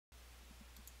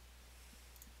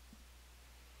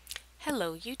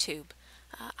Hello YouTube.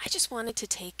 I just wanted to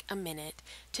take a minute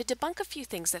to debunk a few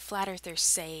things that flat earthers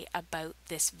say about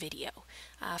this video.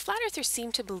 Flat earthers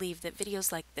seem to believe that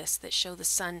videos like this that show the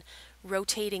sun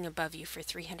rotating above you for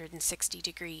 360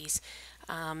 degrees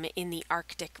in the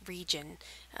Arctic region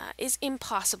is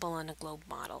impossible on a globe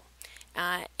model.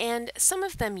 And some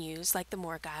of them use, like the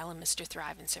Morgile and Mr.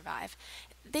 Thrive and Survive,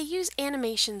 they use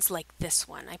animations like this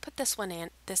one. I put this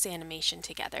animation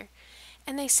together.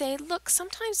 And they say, look,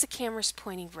 sometimes the camera's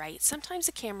pointing right, sometimes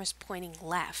the camera's pointing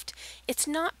left. It's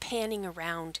not panning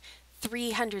around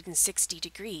 360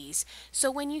 degrees.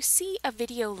 So when you see a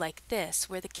video like this,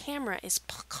 where the camera is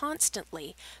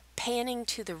constantly panning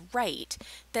to the right,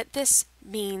 that this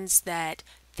means that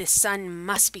the sun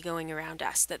must be going around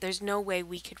us, that there's no way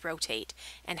we could rotate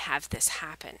and have this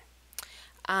happen.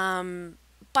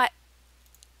 But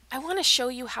I want to show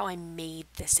you how I made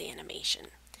this animation.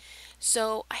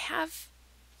 So I have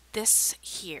this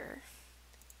here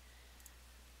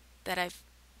that I've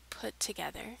put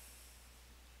together,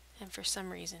 and for some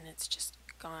reason it's just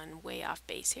gone way off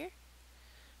base here.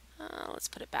 Let's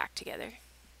put it back together.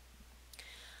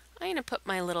 I'm going to put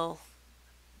my little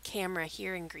camera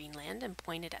here in Greenland and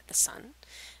point it at the sun,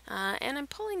 and I'm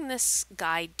pulling this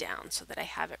guide down so that I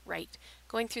have it right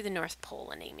going through the North Pole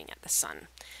and aiming at the sun.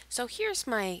 So here's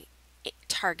my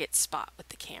target spot with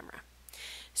the camera.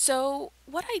 So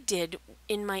what I did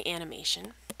in my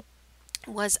animation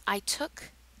was I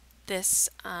took this,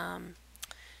 I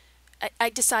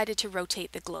decided to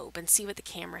rotate the globe and see what the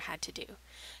camera had to do.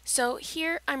 So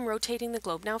here I'm rotating the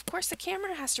globe. Now of course the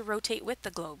camera has to rotate with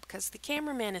the globe because the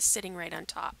cameraman is sitting right on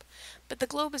top, but the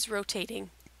globe is rotating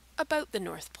about the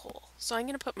North Pole. So I'm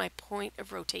going to put my point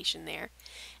of rotation there,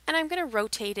 and I'm going to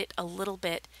rotate it a little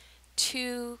bit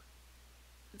to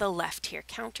the left here,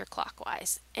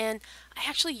 counterclockwise. And I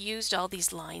actually used all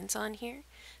these lines on here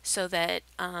so that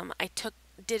I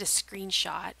did a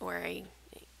screenshot where I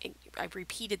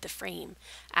repeated the frame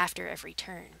after every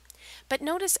turn. But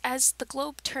notice as the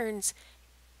globe turns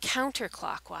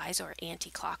counterclockwise or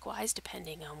anti-clockwise,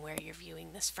 depending on where you're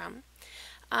viewing this from,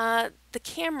 the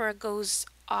camera goes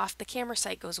off, the camera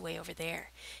sight goes way over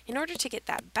there. In order to get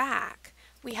that back,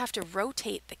 we have to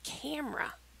rotate the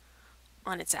camera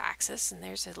on its axis, and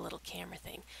there's a little camera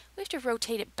thing. We have to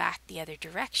rotate it back the other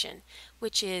direction,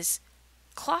 which is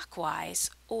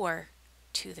clockwise or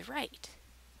to the right.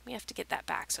 We have to get that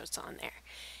back so it's on there.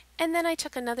 And then I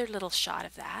took another little shot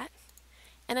of that,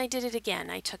 and I did it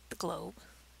again. I took the globe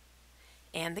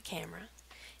and the camera,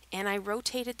 and I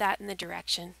rotated that in the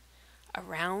direction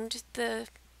around the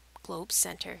globe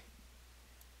center.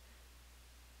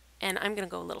 And I'm going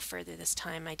to go a little further this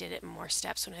time. I did it in more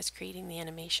steps when I was creating the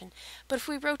animation. But if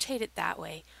we rotate it that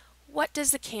way, what does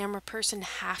the camera person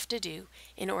have to do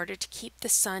in order to keep the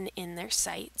sun in their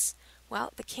sights?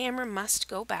 Well, the camera must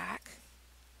go back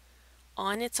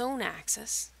on its own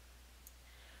axis,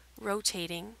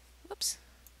 rotating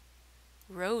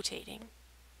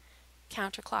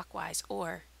counterclockwise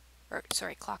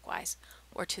clockwise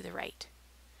or to the right.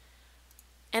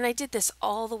 And I did this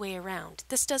all the way around.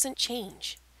 This doesn't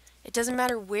change. It doesn't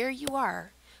matter where you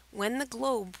are, when the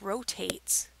globe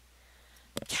rotates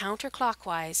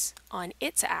counterclockwise on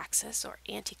its axis or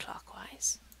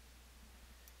anti-clockwise,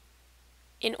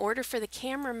 in order for the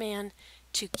cameraman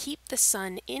to keep the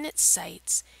sun in its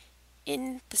sights,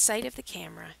 in the sight of the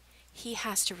camera, he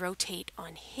has to rotate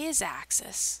on his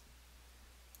axis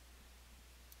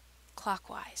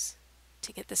clockwise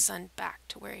to get the sun back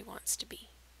to where he wants to be.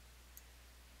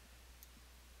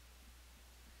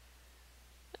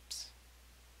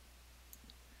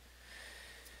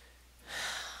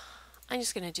 I'm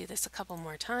just going to do this a couple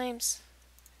more times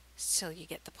till you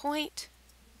get the point.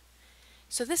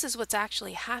 So this is what's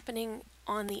actually happening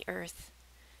on the Earth.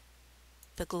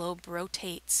 The globe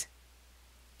rotates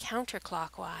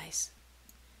counterclockwise,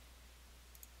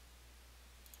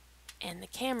 and the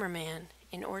cameraman,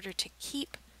 in order to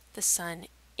keep the sun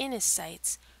in his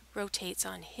sights, rotates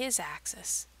on his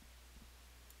axis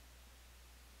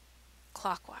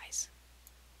clockwise.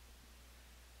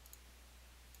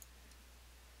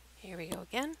 Here we go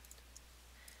again.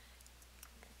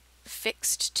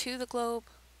 Fixed to the globe,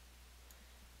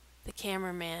 the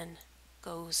cameraman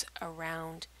goes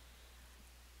around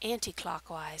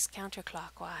anti-clockwise,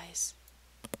 counterclockwise.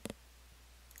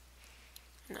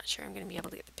 I'm not sure I'm going to be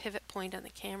able to get the pivot point on the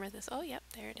camera. Oh, yep,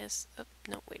 there it is. Oh,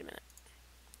 no, wait a minute.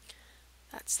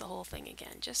 That's the whole thing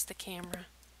again, just the camera.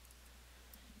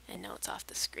 And now it's off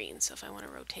the screen, so if I want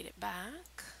to rotate it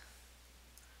back,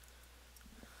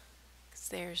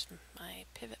 there's my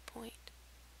pivot point.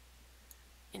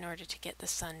 In order to get the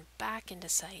sun back into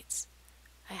sights,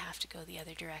 I have to go the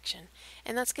other direction.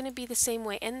 And that's going to be the same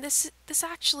way. And this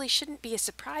actually shouldn't be a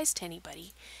surprise to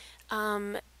anybody,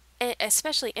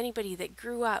 especially anybody that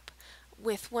grew up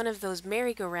with one of those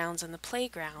merry-go-rounds on the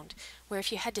playground, where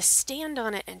if you had to stand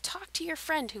on it and talk to your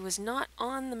friend who was not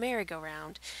on the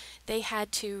merry-go-round, they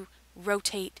had to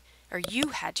rotate, or you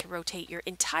had to rotate your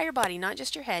entire body, not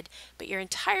just your head, but your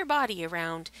entire body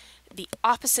around the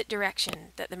opposite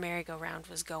direction that the merry-go-round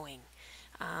was going,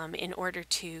 in order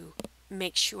to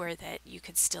make sure that you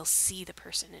could still see the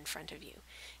person in front of you.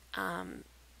 And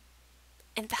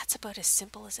that's about as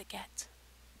simple as it gets.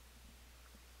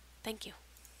 Thank you.